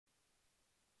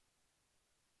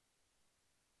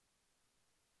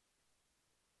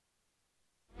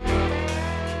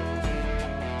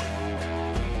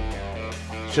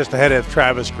just ahead of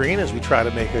Travis Green as we try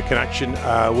to make a connection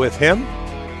with him.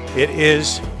 It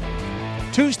is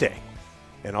Tuesday,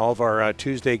 and all of our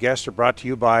Tuesday guests are brought to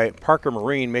you by Parker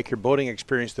Marine. Make your boating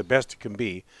experience the best it can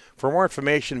be. For more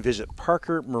information, visit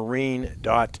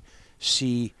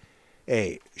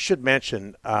parkermarine.ca. Should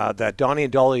mention that Donnie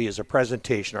and Dolly is a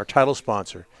presentation. Our title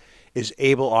sponsor is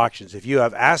Able Auctions. If you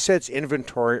have assets,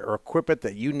 inventory, or equipment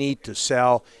that you need to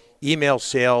sell, email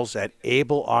sales at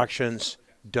ableauctions.ca.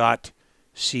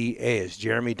 As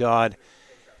Jeremy Dodd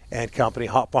and company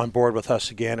hop on board with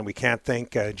us again, and we can't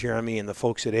thank Jeremy and the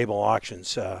folks at Able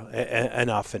Auctions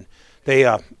enough. And they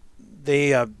are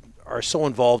so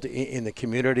involved in the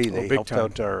community. They helped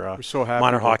out our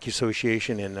minor hockey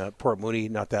association in Port Moody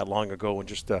not that long ago, and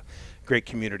just great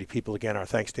community people. Again, our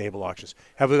thanks to Able Auctions.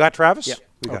 Have we got Travis? Yeah.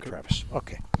 We got Travis.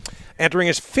 Okay. Entering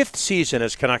his 5th season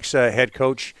as Canucks head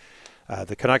coach,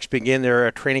 the Canucks begin their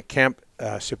training camp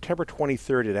September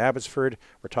 23rd in Abbotsford.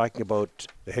 We're talking about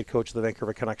the head coach of the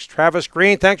Vancouver Canucks, Travis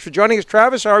Green. Thanks for joining us,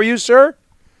 Travis. How are you, sir?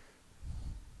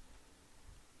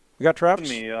 We got Travis?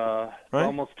 Right?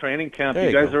 Almost training camp.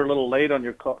 You guys are a little late on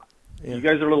your call. Yeah. You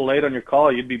guys are a little late on your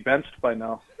call. You'd be benched by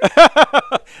now.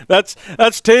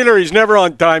 That's Taylor. He's never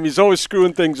on time. He's always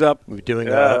screwing things up. We're doing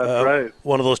right.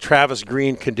 one of those Travis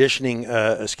Green conditioning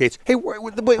skates. Hey,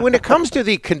 when it comes to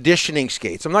the conditioning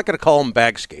skates, I'm not going to call them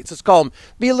bag skates. Let's call them,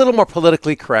 be a little more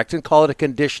politically correct and call it a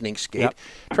conditioning skate. Yep.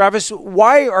 Travis,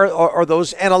 why are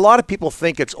those, and a lot of people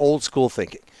think it's old school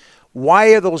thinking,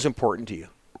 why are those important to you?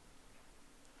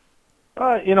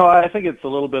 I think it's a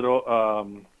little bit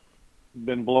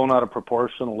been blown out of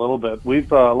proportion a little bit. We've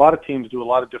a lot of teams do a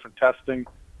lot of different testing.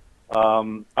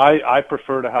 I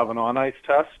prefer to have an on-ice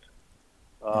test.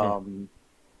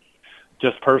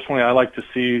 Just personally, I like to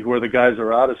see where the guys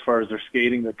are at as far as their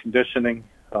skating, their conditioning,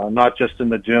 not just in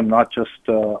the gym, not just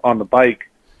on the bike.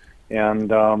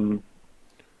 And,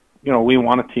 we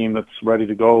want a team that's ready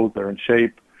to go. They're in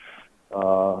shape.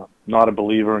 Not a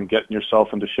believer in getting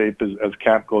yourself into shape as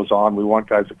camp goes on. We want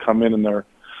guys to come in and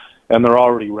they're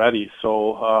already ready.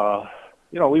 So,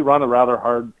 we run a rather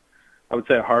hard, I would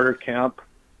say a harder camp,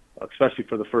 especially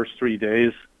for the first 3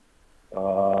 days. We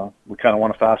kind of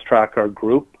want to fast track our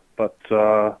group, but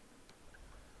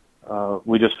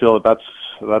we just feel that's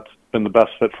been the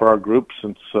best fit for our group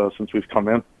since we've come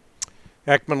in.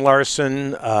 Ekman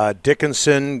Larson,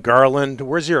 Dickinson, Garland,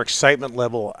 where's your excitement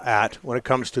level at when it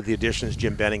comes to the additions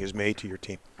Jim Benning has made to your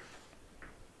team?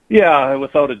 Yeah,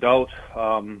 without a doubt.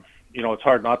 It's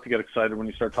hard not to get excited when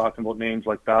you start talking about names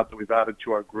like that we've added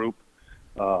to our group.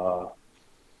 And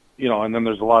then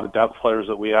there's a lot of depth players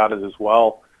that we added as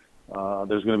well.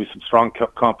 There's going to be some strong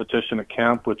competition at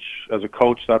camp, which as a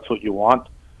coach, that's what you want.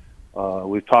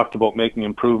 We've talked about making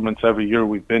improvements every year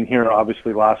we've been here.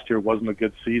 Obviously, last year wasn't a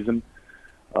good season.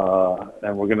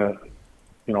 And we're going to,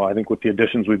 I think with the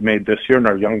additions we've made this year and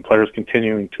our young players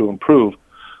continuing to improve,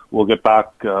 we'll get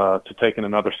back to taking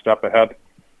another step ahead.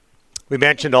 We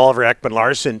mentioned Oliver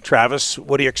Ekman-Larsson. Travis,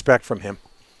 what do you expect from him?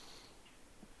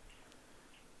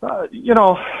 There's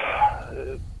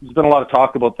been a lot of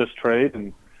talk about this trade,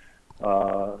 and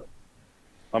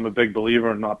I'm a big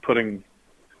believer in not putting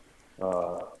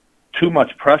too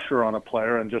much pressure on a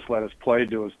player and just let his play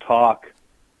do his talk.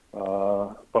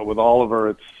 But with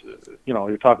Oliver, it's,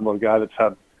 you're talking about a guy that's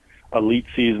had elite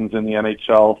seasons in the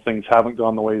NHL. Things haven't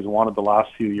gone the way he's wanted the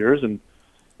last few years, and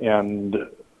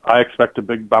I expect a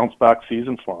big bounce-back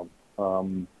season for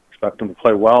him. Expect him to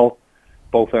play well,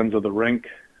 both ends of the rink.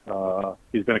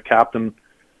 He's been a captain,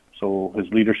 so his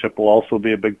leadership will also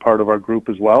be a big part of our group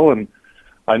as well. And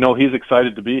I know he's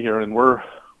excited to be here, and we're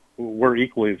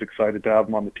equally as excited to have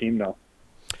him on the team now.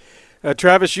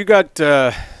 Travis, you got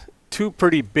two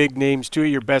pretty big names, two of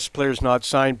your best players not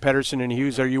signed, Pettersson and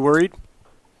Hughes. Are you worried?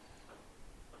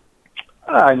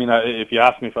 If you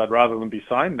ask me if I'd rather them be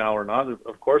signed now or not,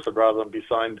 of course I'd rather them be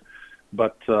signed.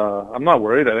 But I'm not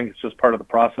worried. I think it's just part of the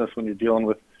process when you're dealing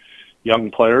with young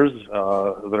players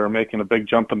that are making a big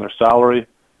jump in their salary.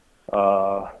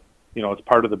 It's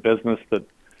part of the business that,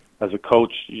 as a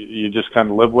coach, you just kind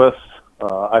of live with.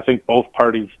 I think both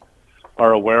parties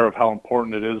are aware of how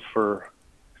important it is for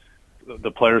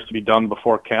the players to be done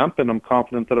before camp, and I'm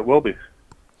confident that it will be.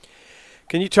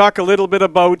 Can you talk a little bit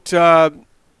about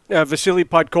Vasily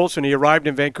Podkolzin? He arrived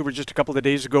in Vancouver just a couple of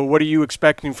days ago. What are you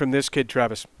expecting from this kid,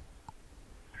 Travis?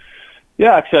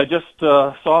 Yeah, actually, I just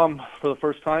saw him for the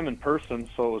first time in person,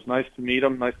 so it was nice to meet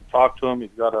him, nice to talk to him.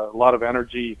 He's got a lot of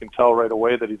energy. You can tell right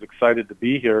away that he's excited to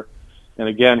be here. And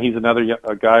again, he's another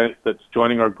guy that's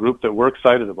joining our group that we're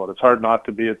excited about. It's hard not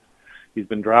to be. He's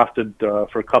been drafted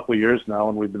for a couple of years now,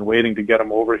 and we've been waiting to get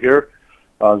him over here.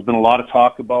 There's been a lot of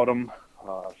talk about him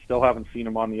Still haven't seen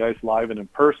him on the ice live and in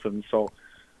person. So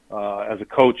as a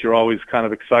coach, you're always kind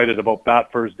of excited about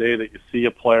that first day that you see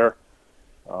a player.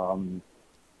 And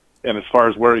as far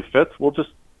as where he fits, we'll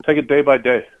just take it day by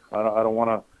day. I don't want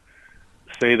to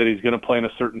say that he's going to play in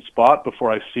a certain spot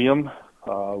before I see him.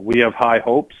 We have high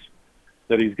hopes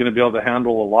that he's going to be able to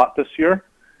handle a lot this year,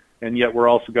 and yet we're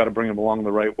also got to bring him along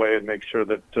the right way and make sure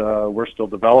that we're still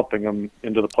developing him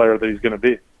into the player that he's going to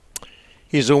be.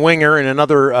 He's a winger, and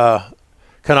another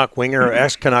Canuck winger,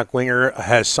 ex-Canuck winger,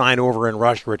 has signed over in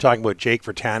Russia. We're talking about Jake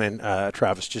Virtanen,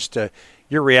 Travis. Just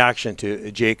your reaction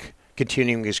to Jake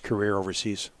continuing his career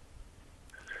overseas.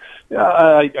 Yeah,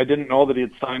 I didn't know that he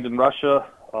had signed in Russia.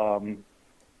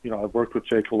 I've worked with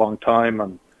Jake a long time,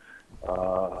 and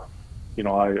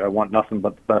I want nothing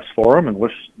but the best for him and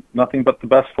wish nothing but the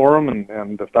best for him.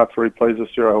 And if that's where he plays this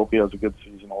year, I hope he has a good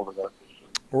season over there.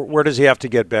 Where does he have to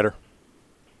get better?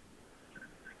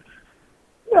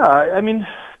 Yeah, I mean,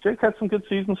 Jake had some good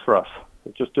seasons for us.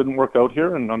 It just didn't work out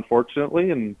here, and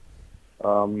unfortunately, and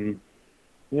it's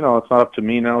not up to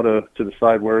me now to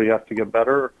decide where he has to get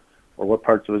better or what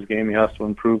parts of his game he has to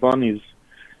improve on.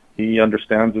 He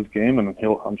understands his game, and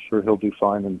I'm sure he'll do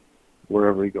fine in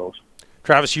wherever he goes.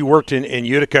 Travis, you worked in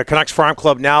Utica, Canucks Farm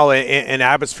Club now in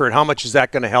Abbotsford. How much is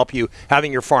that going to help you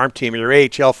having your farm team, your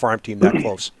AHL farm team that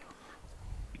close?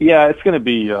 Yeah, it's going to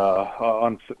be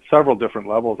on several different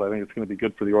levels. I think it's going to be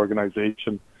good for the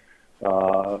organization.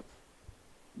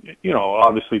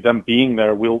 Obviously them being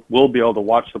there, we'll be able to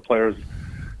watch the players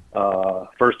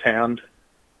firsthand.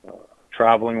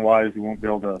 Traveling wise, it won't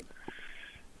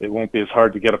be as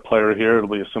hard to get a player here. It'll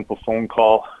be a simple phone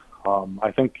call.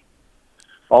 I think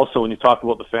also when you talk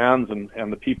about the fans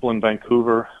and the people in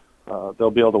Vancouver,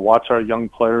 they'll be able to watch our young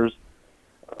players,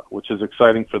 which is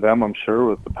exciting for them, I'm sure,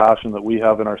 with the passion that we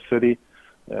have in our city.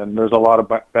 And there's a lot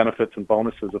of benefits and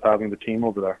bonuses of having the team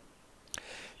over there.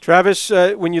 Travis,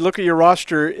 when you look at your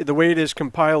roster, the way it is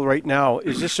compiled right now,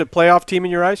 is this a playoff team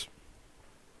in your eyes?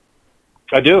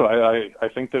 I do. I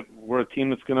think that we're a team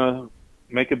that's going to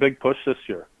make a big push this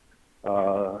year.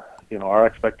 Our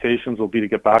expectations will be to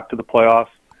get back to the playoffs.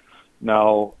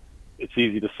 Now, it's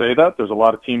easy to say that. There's a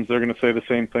lot of teams that are going to say the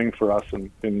same thing for us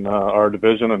in our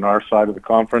division and our side of the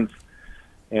conference.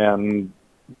 And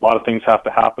a lot of things have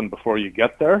to happen before you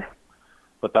get there.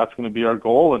 But that's going to be our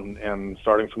goal. And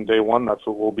starting from day one, that's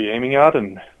what we'll be aiming at.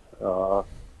 And,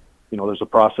 there's a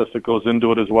process that goes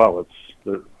into it as well.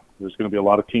 There's going to be a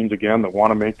lot of teams, again, that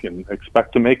want to make and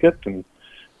expect to make it. And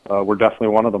we're definitely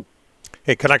one of them.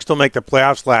 Hey, Canucks don't make the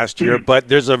playoffs last year, but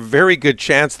there's a very good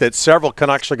chance that several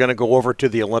Canucks are going to go over to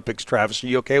the Olympics. Travis, are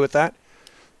you okay with that?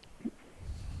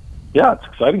 Yeah, it's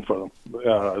exciting for them.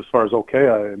 As far as okay,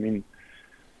 I mean,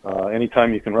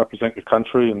 anytime you can represent your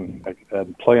country and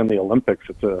play in the Olympics,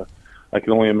 I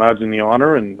can only imagine the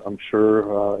honor, and I'm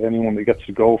sure anyone that gets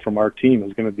to go from our team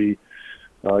is going to be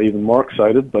even more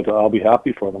excited, but I'll be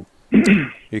happy for them.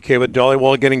 You okay with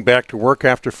Dollywall getting back to work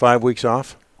after 5 weeks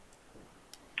off?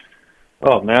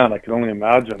 Oh man, I can only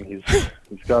imagine. He's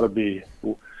got to be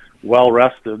well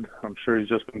rested. I'm sure he's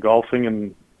just been golfing,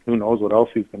 and who knows what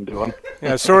else he's been doing.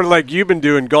 Yeah, sort of like you've been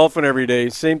doing, golfing every day.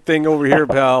 Same thing over here,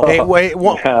 pal. Hey, wait,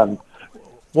 one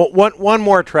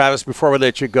more, Travis, before we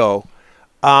let you go.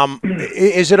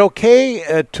 Is it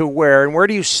okay to wear, and where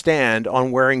do you stand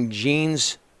on wearing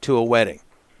jeans to a wedding?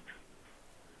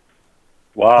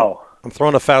 Wow. I'm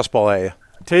throwing a fastball at you.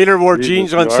 Taylor wore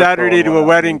jeans on Saturday to a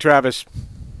wedding, Travis.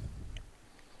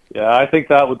 Yeah, I think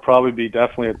that would probably be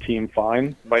definitely a team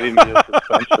fine. Might even be a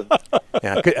suspension.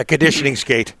 Yeah, a conditioning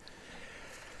skate.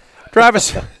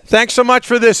 Travis, thanks so much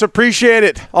for this. Appreciate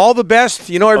it. All the best.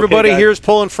 Everybody here is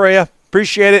pulling for you.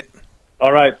 Appreciate it.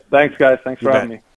 All right. Thanks, guys. Thanks for having me.